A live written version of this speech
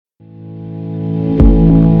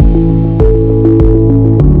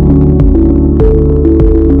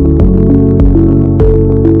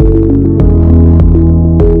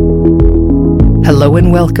Hello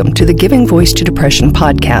and welcome to the Giving Voice to Depression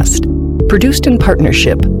podcast, produced in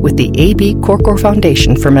partnership with the A.B. Korkor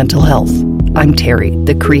Foundation for Mental Health. I'm Terry,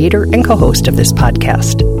 the creator and co-host of this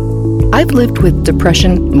podcast. I've lived with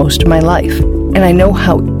depression most of my life, and I know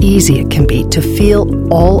how easy it can be to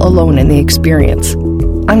feel all alone in the experience.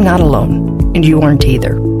 I'm not alone, and you aren't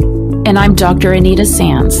either. And I'm Dr. Anita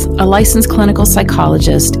Sands, a licensed clinical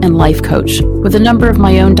psychologist and life coach with a number of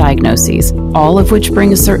my own diagnoses, all of which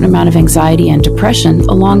bring a certain amount of anxiety and depression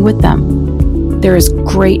along with them. There is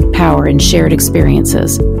great power in shared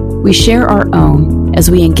experiences. We share our own as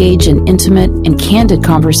we engage in intimate and candid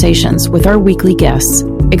conversations with our weekly guests,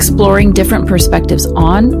 exploring different perspectives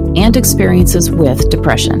on and experiences with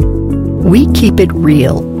depression. We keep it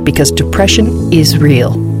real because depression is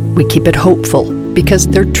real. We keep it hopeful because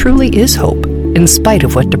there truly is hope, in spite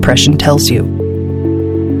of what depression tells you.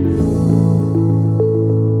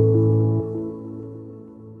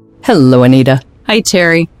 Hello, Anita. Hi,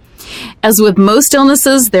 Terry. As with most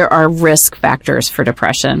illnesses, there are risk factors for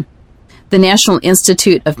depression. The National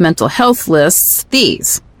Institute of Mental Health lists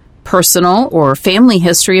these: personal or family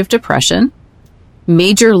history of depression,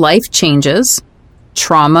 major life changes,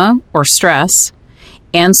 trauma or stress,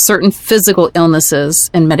 and certain physical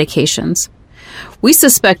illnesses and medications. We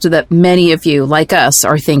suspect that many of you, like us,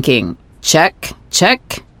 are thinking, check,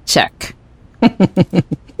 check, check.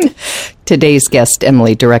 Today's guest,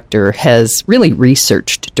 Emily Director, has really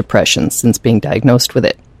researched depression since being diagnosed with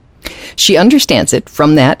it. She understands it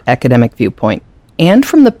from that academic viewpoint and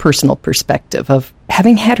from the personal perspective of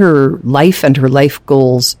having had her life and her life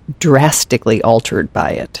goals drastically altered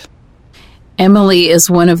by it. Emily is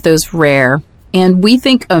one of those rare and we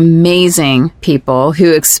think amazing people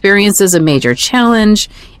who experiences a major challenge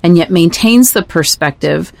and yet maintains the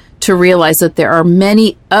perspective to realize that there are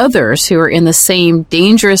many others who are in the same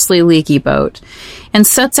dangerously leaky boat and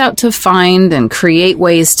sets out to find and create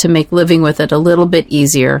ways to make living with it a little bit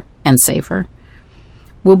easier and safer.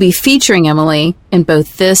 We'll be featuring Emily in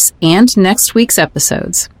both this and next week's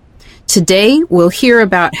episodes. Today, we'll hear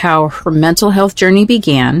about how her mental health journey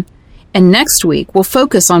began, and next week, we'll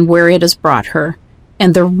focus on where it has brought her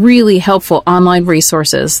and the really helpful online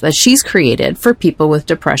resources that she's created for people with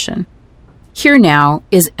depression. Here now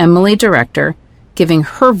is Emily Director giving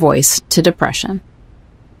her voice to depression.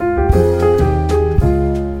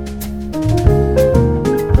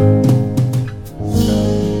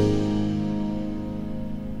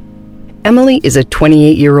 Emily is a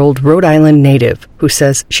 28-year-old Rhode Island native who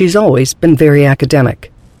says she's always been very academic.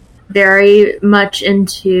 Very much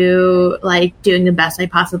into doing the best I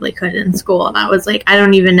possibly could in school. And I was I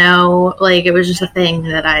don't even know, it was just a thing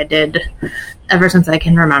that I did ever since I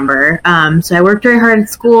can remember. So I worked very hard at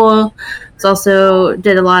school. So also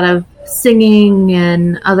did a lot of singing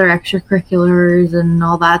and other extracurriculars and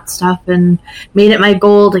all that stuff, and made it my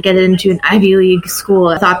goal to get into an Ivy League school.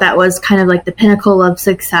 I thought that was kind of the pinnacle of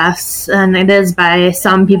success, and it is by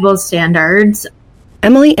some people's standards.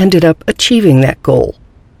 Emily ended up achieving that goal.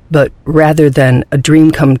 But rather than a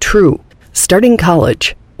dream come true, starting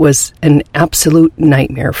college was an absolute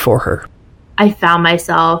nightmare for her. I found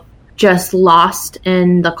myself just lost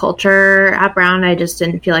in the culture at Brown. I just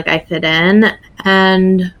didn't feel like I fit in.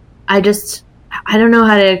 And I don't know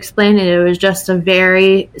how to explain it. It was just a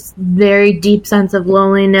very, very deep sense of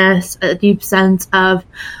loneliness, a deep sense of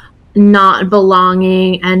not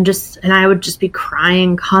belonging, and I would just be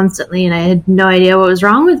crying constantly, and I had no idea what was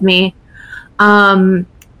wrong with me.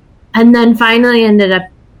 And then finally ended up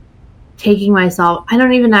taking myself, I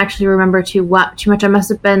don't even actually remember too much. I must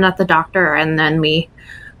have been at the doctor, and then we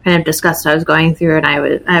kind of discussed what I was going through, and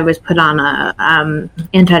I was put on a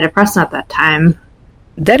antidepressant at that time.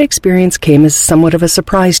 That experience came as somewhat of a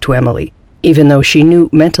surprise to Emily, even though she knew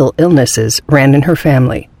mental illnesses ran in her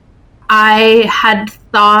family. I had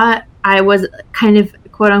thought I was kind of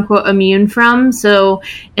quote-unquote immune from. So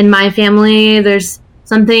in my family, there's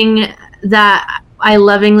something that I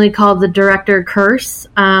lovingly call the director curse,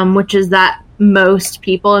 which is that most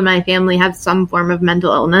people in my family have some form of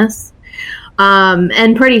mental illness,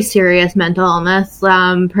 and pretty serious mental illness,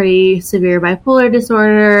 pretty severe bipolar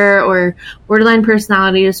disorder or borderline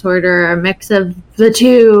personality disorder, a mix of the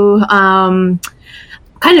two. Kind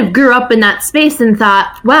of grew up in that space and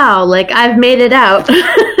thought, wow, I've made it out.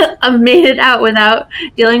 I've made it out without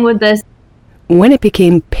dealing with this. When it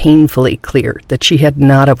became painfully clear that she had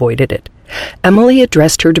not avoided it, Emily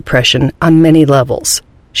addressed her depression on many levels.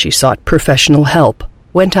 She sought professional help,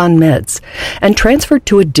 went on meds, and transferred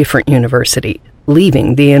to a different university,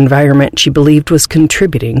 leaving the environment she believed was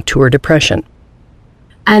contributing to her depression.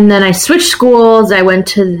 And then I switched schools. I went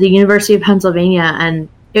to the University of Pennsylvania, and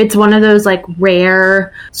it's one of those like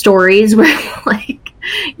rare stories where like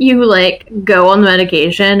you like go on the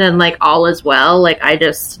medication and like all is well. Like I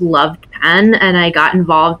just loved Penn and I got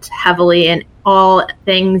involved heavily in all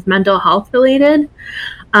things mental health related.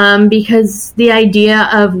 Because the idea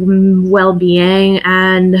of well-being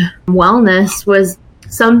and wellness was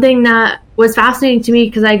something that was fascinating to me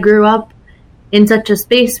because I grew up in such a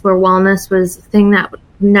space where wellness was a thing that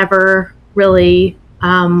never really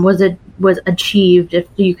was achieved, if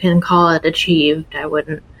you can call it achieved. I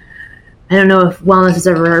don't know if wellness is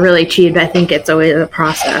ever really achieved. I think it's always a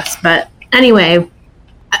process. But anyway,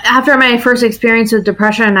 after my first experience with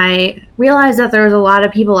depression, I realized that there was a lot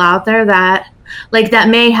of people out there that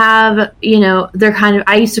may have, they're kind of,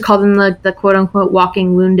 I used to call them the quote unquote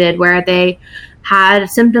walking wounded, where they had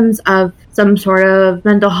symptoms of some sort of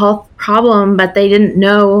mental health problem, but they didn't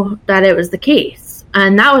know that it was the case.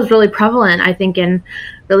 And that was really prevalent, I think, in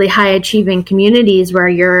really high achieving communities where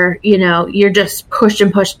you're just pushed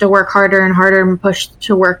and pushed to work harder and harder and pushed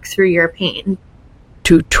to work through your pain.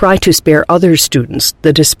 To try to spare other students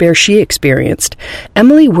the despair she experienced,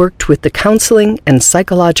 Emily worked with the counseling and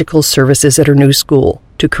psychological services at her new school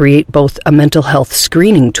to create both a mental health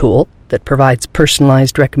screening tool that provides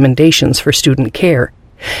personalized recommendations for student care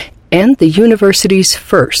and the university's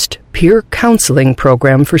first peer counseling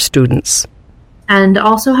program for students. And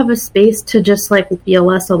also have a space to just like feel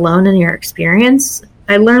less alone in your experience.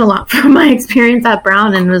 I learned a lot from my experience at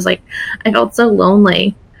Brown and was like, I felt so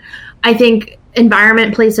lonely. I think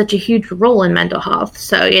environment plays such a huge role in mental health.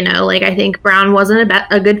 So, I think Brown wasn't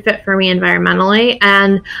a good fit for me environmentally.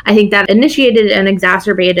 And I think that initiated and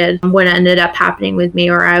exacerbated what ended up happening with me,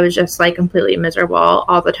 where I was just like completely miserable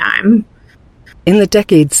all the time. In the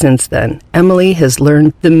decades since then, Emily has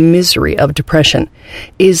learned the misery of depression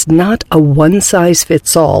is not a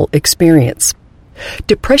one-size-fits-all experience.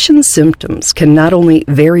 Depression symptoms can not only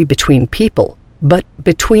vary between people, but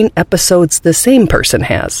between episodes the same person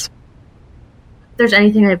has. If there's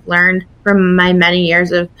anything I've learned from my many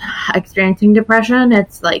years of experiencing depression,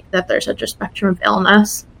 it's like that there's such a spectrum of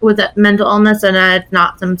illness with mental illness, and it's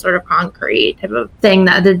not some sort of concrete type of thing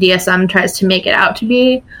that the DSM tries to make it out to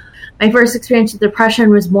be. My first experience with depression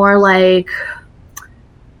was more like,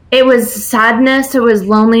 it was sadness, it was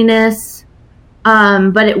loneliness,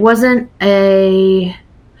 but it wasn't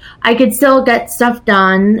I could still get stuff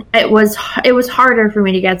done. It was harder for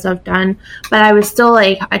me to get stuff done, but I was still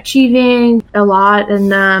like achieving a lot,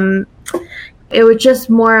 and it was just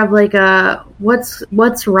more of like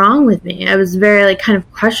what's wrong with me? I was very like kind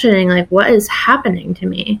of questioning like what is happening to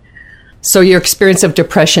me. So your experience of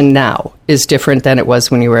depression now is different than it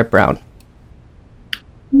was when you were at Brown?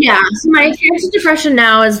 Yeah, so my experience with depression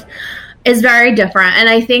now is very different. And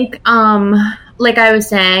I think, like I was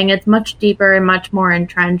saying, it's much deeper and much more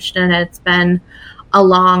entrenched, and it's been a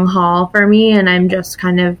long haul for me. And I'm just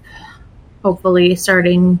kind of hopefully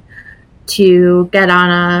starting to get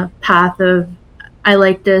on a path of, I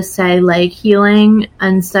like to say, like healing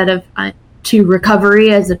instead of to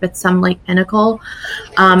recovery, as if it's some like pinnacle.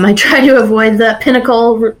 I try to avoid the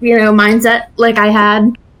pinnacle, mindset like I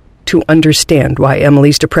had. To understand why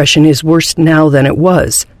Emily's depression is worse now than it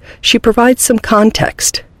was, she provides some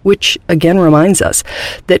context, which again reminds us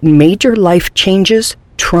that major life changes,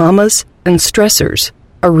 traumas, and stressors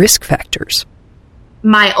are risk factors.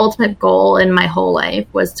 My ultimate goal in my whole life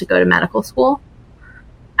was to go to medical school,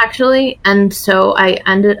 actually. And so I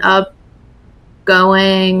ended up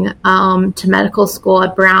going to medical school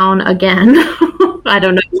at Brown again. I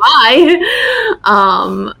don't know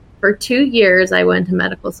why. For 2 years, I went to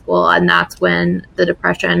medical school, and that's when the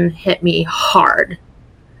depression hit me hard.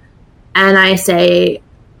 And I say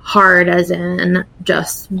hard as in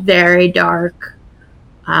just very dark.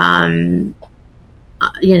 I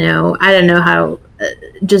don't know how,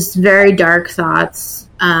 just very dark thoughts,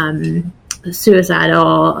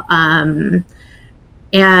 suicidal,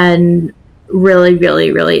 and really,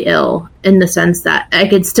 really, really ill, in the sense that I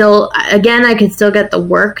could still get the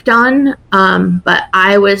work done, but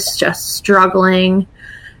I was just struggling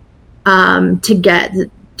to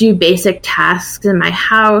do basic tasks in my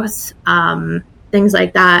house, things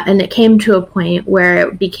like that. And it came to a point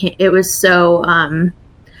where it was so,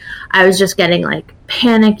 I was just getting like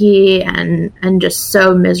panicky and just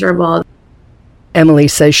so miserable. Emily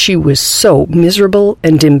says she was so miserable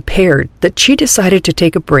and impaired that she decided to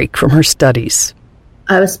take a break from her studies.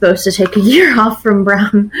 I was supposed to take a year off from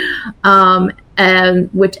Brown,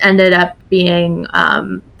 and which ended up being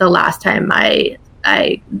the last time I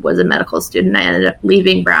was a medical student. I ended up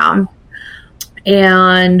leaving Brown.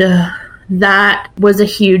 And that was a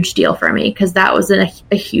huge deal for me, because that was a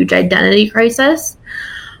huge identity crisis.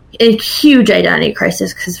 a huge identity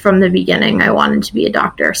crisis, because from the beginning I wanted to be a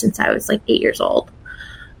doctor since I was like 8 years old.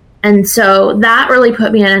 And so that really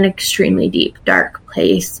put me in an extremely deep, dark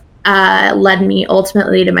place. Led me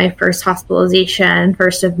ultimately to my first hospitalization,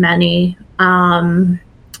 first of many. I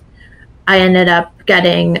ended up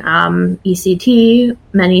getting ECT,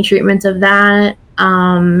 many treatments of that,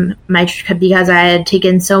 because I had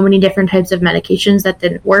taken so many different types of medications that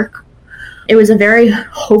didn't work. It was a very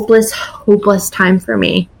hopeless time for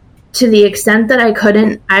me, to the extent that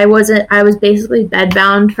I was basically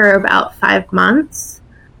bedbound for about 5 months.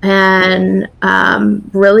 And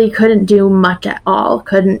really couldn't do much at all,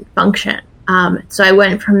 couldn't function. So I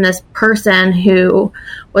went from this person who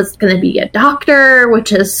was going to be a doctor,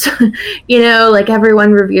 which is, like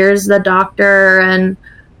everyone reveres the doctor. And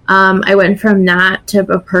I went from that to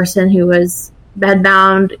a person who was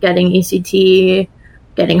bedbound, getting ECT,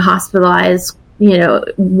 getting hospitalized,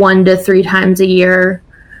 1 to 3 times a year,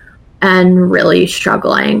 and really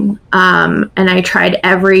struggling. And I tried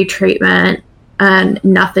every treatment, and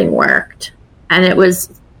nothing worked. And it was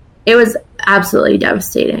absolutely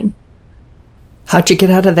devastating. How'd you get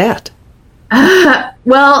out of that?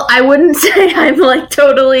 Well, I wouldn't say I'm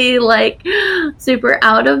totally super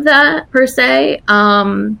out of that per se.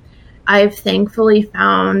 I've thankfully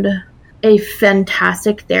found a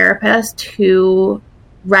fantastic therapist who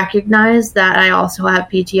recognized that I also have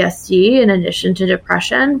PTSD in addition to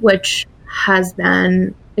depression, which has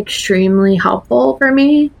been extremely helpful for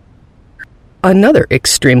me. Another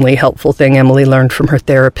extremely helpful thing Emily learned from her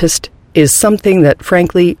therapist is something that,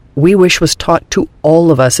 frankly, we wish was taught to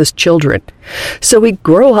all of us as children. So we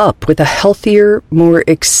grow up with a healthier, more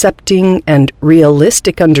accepting, and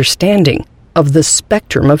realistic understanding of the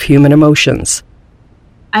spectrum of human emotions.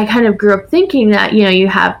 I kind of grew up thinking that, you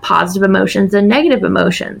have positive emotions and negative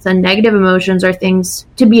emotions are things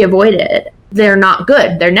to be avoided. They're not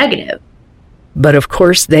good, they're negative. But of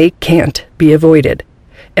course, they can't be avoided.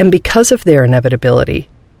 And because of their inevitability,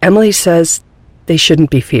 Emily says they shouldn't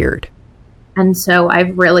be feared. And so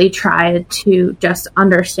I've really tried to just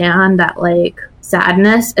understand that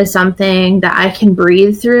sadness is something that I can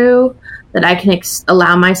breathe through, that I can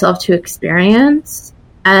allow myself to experience,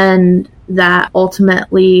 and that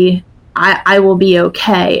ultimately I will be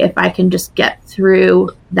okay if I can just get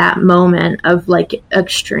through that moment of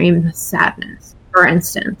extreme sadness, for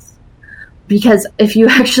instance. Because if you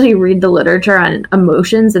actually read the literature on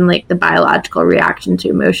emotions and the biological reaction to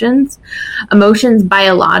emotions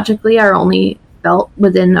biologically are only felt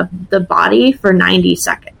within the body for 90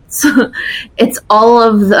 seconds. It's all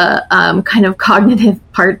of the kind of cognitive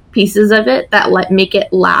pieces of it that make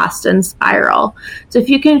it last and spiral. So if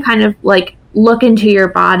you can kind of look into your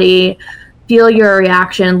body, feel your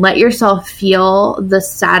reaction, let yourself feel the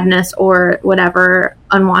sadness or whatever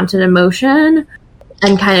unwanted emotion,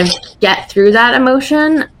 and kind of get through that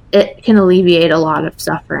emotion, it can alleviate a lot of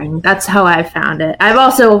suffering. That's how I found it. I've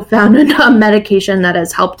also found a medication that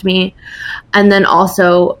has helped me. And then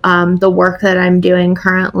also the work that I'm doing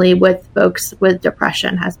currently with folks with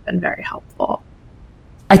depression has been very helpful.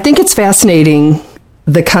 I think it's fascinating,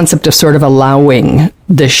 the concept of sort of allowing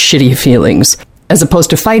the shitty feelings as opposed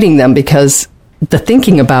to fighting them, because the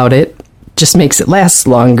thinking about it just makes it last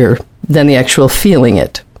longer than the actual feeling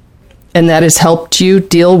it. And that has helped you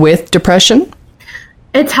deal with depression?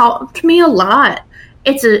 It's helped me a lot.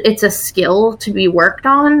 It's a skill to be worked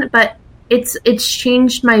on, but it's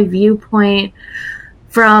changed my viewpoint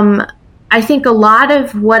from, I think a lot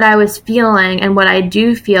of what I was feeling and what I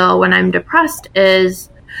do feel when I'm depressed is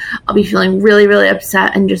I'll be feeling really, really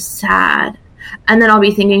upset and just sad. And then I'll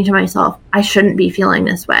be thinking to myself, I shouldn't be feeling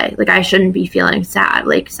this way. I shouldn't be feeling sad.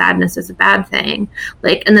 Sadness is a bad thing.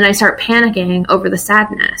 And then I start panicking over the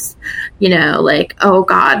sadness, oh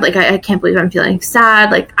God, I can't believe I'm feeling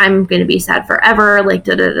sad. I'm going to be sad forever.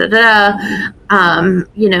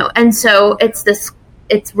 And so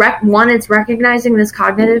it's recognizing this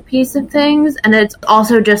cognitive piece of things. And it's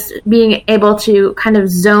also just being able to kind of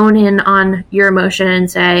zone in on your emotion and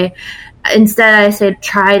say, instead, I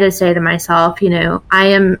try to say to myself, I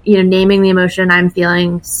am, naming the emotion. I'm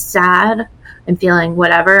feeling sad. I'm feeling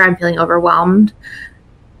whatever. I'm feeling overwhelmed.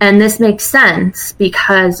 And this makes sense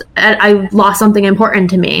because I lost something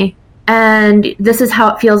important to me. And this is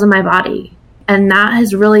how it feels in my body. And that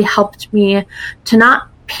has really helped me to not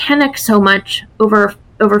panic so much over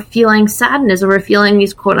feeling sadness, over feeling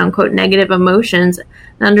these quote unquote negative emotions,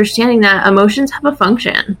 and understanding that emotions have a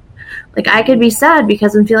function. I could be sad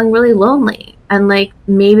because I'm feeling really lonely. And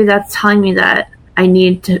maybe that's telling me that I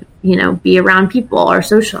need to, be around people or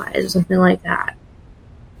socialize or something like that.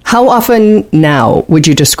 How often now would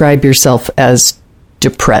you describe yourself as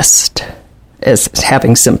depressed? as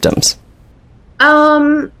having symptoms?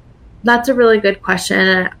 That's a really good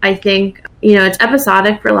question. I think, it's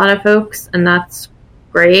episodic for a lot of folks, and that's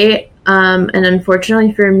great. And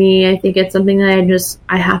unfortunately for me, I think it's something that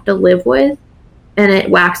I have to live with, and it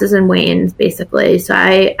waxes and wanes basically. So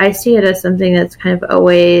I see it as something that's kind of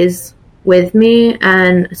always with me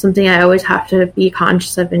and something I always have to be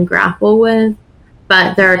conscious of and grapple with.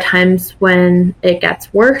 But there are times when it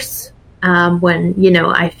gets worse, when,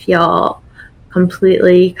 I feel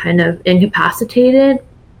completely kind of incapacitated.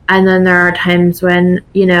 And then there are times when,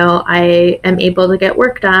 I am able to get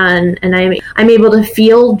work done and I'm able to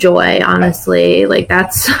feel joy, honestly. Like,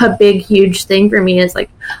 that's a big, huge thing for me, is like,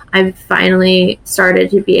 I've finally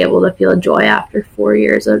started to be able to feel joy after 4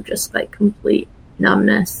 years of just like complete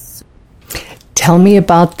numbness. Tell me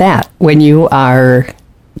about that. When you are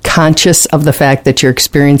conscious of the fact that you're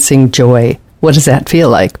experiencing joy, what does that feel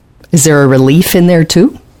like? Is there a relief in there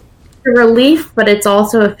too? A relief, but it's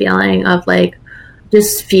also a feeling of like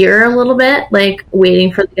just fear a little bit, like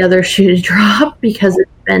waiting for the other shoe to drop, because it's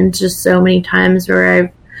been just so many times where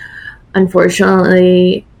I've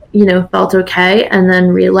unfortunately, felt okay and then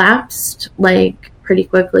relapsed like pretty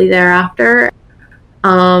quickly thereafter.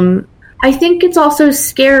 I think it's also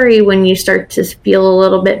scary when you start to feel a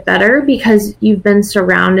little bit better, because you've been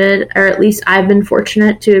surrounded, or at least I've been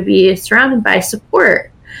fortunate to be surrounded by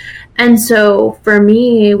support. And so for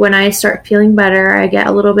me, when I start feeling better, I get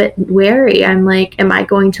a little bit wary. I'm like, am I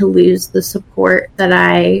going to lose the support that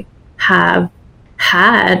I have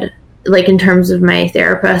had, like in terms of my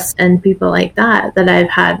therapist and people like that I've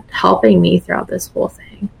had helping me throughout this whole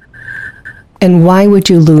thing? And why would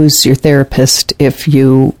you lose your therapist if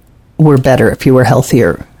you were better, if you were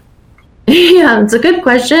healthier? Yeah, it's a good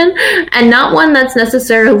question, and not one that's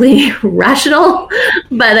necessarily rational,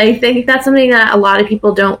 but I think that's something that a lot of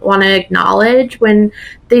people don't want to acknowledge when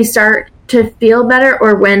they start to feel better,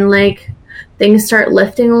 or when like things start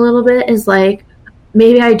lifting a little bit, is like,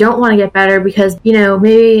 maybe I don't want to get better because,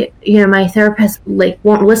 maybe, my therapist like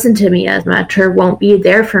won't listen to me as much, or won't be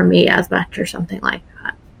there for me as much, or something like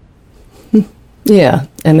that. Yeah.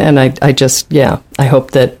 And I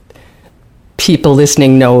hope that people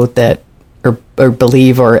listening know that, or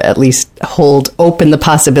believe, or at least hold open the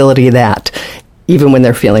possibility that even when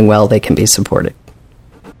they're feeling well, they can be supported.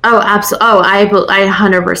 Oh, absolutely. Oh, I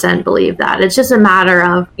 100% believe that. It's just a matter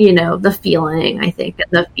of, the feeling, I think, and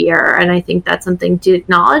the fear. And I think that's something to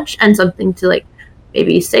acknowledge, and something to like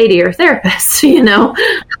maybe say to your therapist,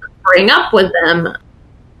 bring up with them.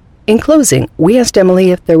 In closing, we asked Emily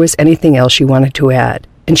if there was anything else she wanted to add,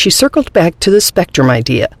 and she circled back to the spectrum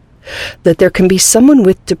idea, that there can be someone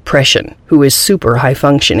with depression who is super high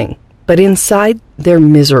functioning, but inside they're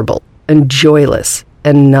miserable and joyless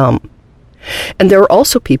and numb. And there are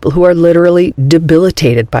also people who are literally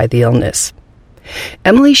debilitated by the illness.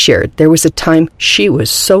 Emily shared there was a time she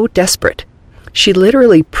was so desperate, she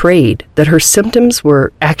literally prayed that her symptoms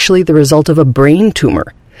were actually the result of a brain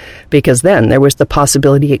tumor, because then there was the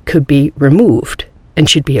possibility it could be removed and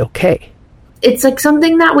she'd be okay. It's like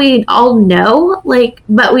something that we all know, like,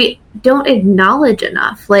 but we don't acknowledge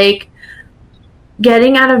enough. Like,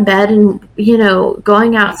 getting out of bed and,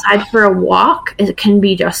 going outside for a walk, it can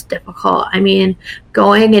be just difficult. I mean,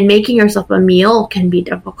 going and making yourself a meal can be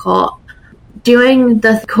difficult. Doing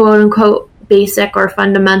the quote unquote basic or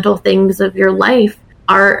fundamental things of your life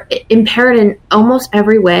are impaired in almost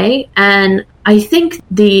every way. And I think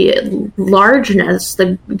the largeness,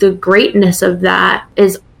 the greatness of that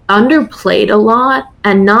is underplayed a lot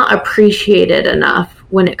and not appreciated enough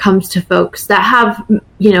when it comes to folks that have,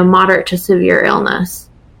 moderate to severe illness.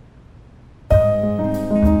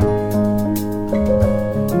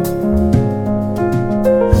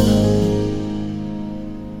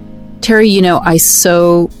 Terry, I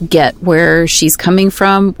so get where she's coming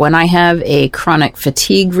from. When I have a chronic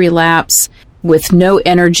fatigue relapse with no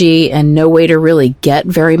energy and no way to really get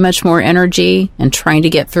very much more energy, and trying to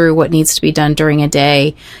get through what needs to be done during a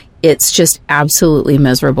day, it's just absolutely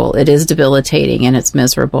miserable. It is debilitating, and it's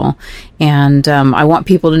miserable. And I want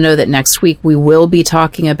people to know that next week we will be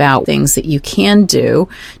talking about things that you can do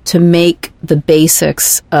to make the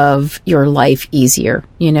basics of your life easier.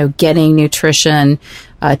 Getting nutrition,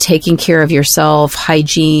 taking care of yourself,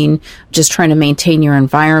 hygiene, just trying to maintain your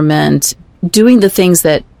environment, doing the things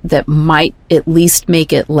that might at least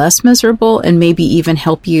make it less miserable, and maybe even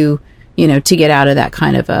help you, to get out of that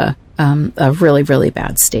kind of a really, really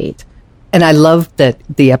bad state. And I love that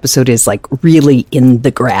the episode is like really in the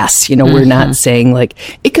grass. We're not saying like,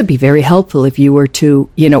 it could be very helpful if you were to,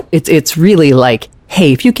 it's really like,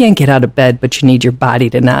 hey, if you can't get out of bed, but you need your body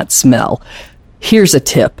to not smell, here's a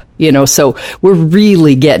tip, so we're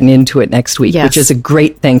really getting into it next week, Yes. which is a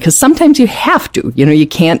great thing, because sometimes you have to, you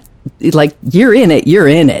can't, you're in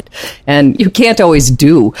it, and you can't always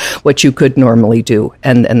do what you could normally do.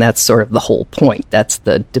 And that's sort of the whole point. That's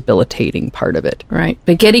the debilitating part of it. Right.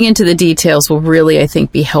 But getting into the details will really, I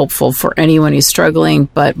think, be helpful for anyone who's struggling,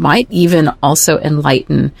 but might even also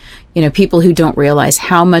enlighten, people who don't realize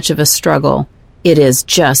how much of a struggle it is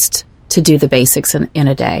just to do the basics in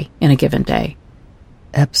a given day.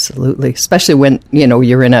 Absolutely. Especially when,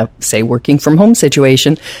 you're in a, say, working from home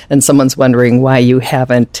situation and someone's wondering why you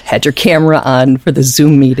haven't had your camera on for the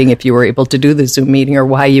Zoom meeting if you were able to do the Zoom meeting, or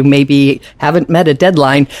why you maybe haven't met a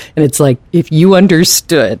deadline. And it's like, if you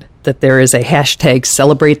understood that there is a hashtag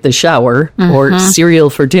celebrate the shower or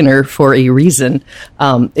cereal for dinner for a reason,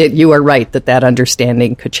 you are right that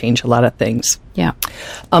understanding could change a lot of things. Yeah.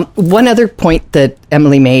 One other point that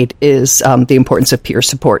Emily made is the importance of peer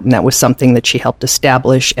support, and that was something that she helped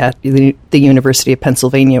establish at the University of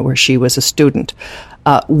Pennsylvania, where she was a student.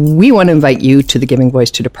 We want to invite you to the Giving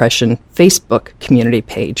Voice to Depression Facebook community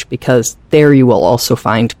page, because there you will also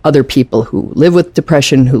find other people who live with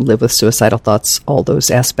depression, who live with suicidal thoughts, all those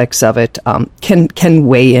aspects of it, can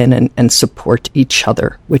weigh in and support each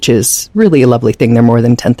other, which is really a lovely thing. There are more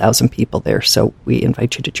than 10,000 people there, so we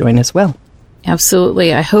invite you to join as well.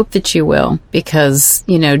 Absolutely. I hope that you will, because,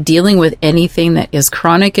 dealing with anything that is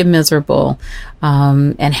chronic and miserable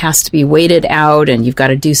and has to be waited out, and you've got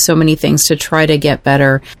to do so many things to try to get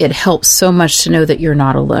better, it helps so much to know that you're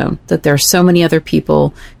not alone, that there are so many other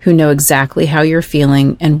people who know exactly how you're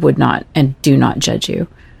feeling and would not and do not judge you.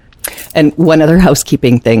 And one other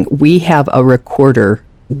housekeeping thing, we have a recorder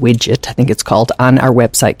widget, I think it's called, on our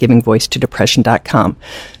website, givingvoicetodepression.com.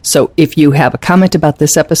 So if you have a comment about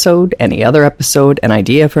this episode, any other episode, an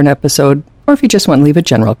idea for an episode, or if you just want to leave a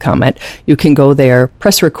general comment, you can go there,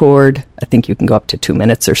 press record. I think you can go up to 2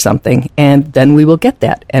 minutes or something, and then we will get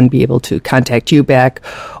that and be able to contact you back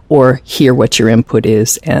or hear what your input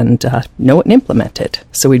is and know it and implement it.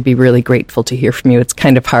 So we'd be really grateful to hear from you. It's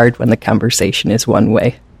kind of hard when the conversation is one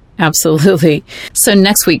way. Absolutely. So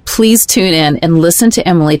next week, please tune in and listen to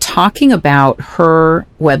Emily talking about her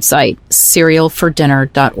website,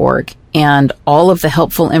 cerealfordinner.org, and all of the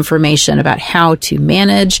helpful information about how to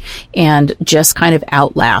manage and just kind of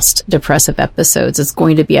outlast depressive episodes. It's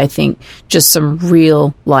going to be, I think, just some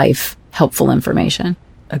real life helpful information.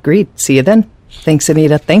 Agreed. See you then. Thanks,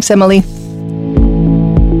 Anita. Thanks, Emily.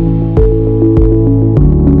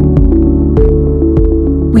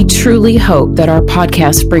 We truly hope that our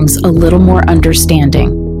podcast brings a little more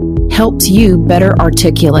understanding, helps you better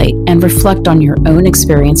articulate and reflect on your own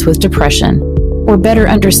experience with depression, or better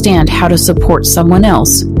understand how to support someone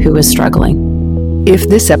else who is struggling. If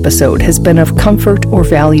this episode has been of comfort or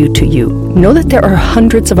value to you, know that there are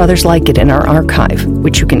hundreds of others like it in our archive,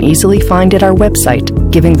 which you can easily find at our website,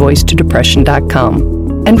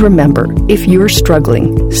 givingvoicetodepression.com. And remember, if you're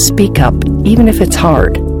struggling, speak up, even if it's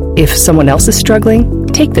hard. If someone else is struggling,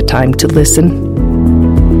 take the time to listen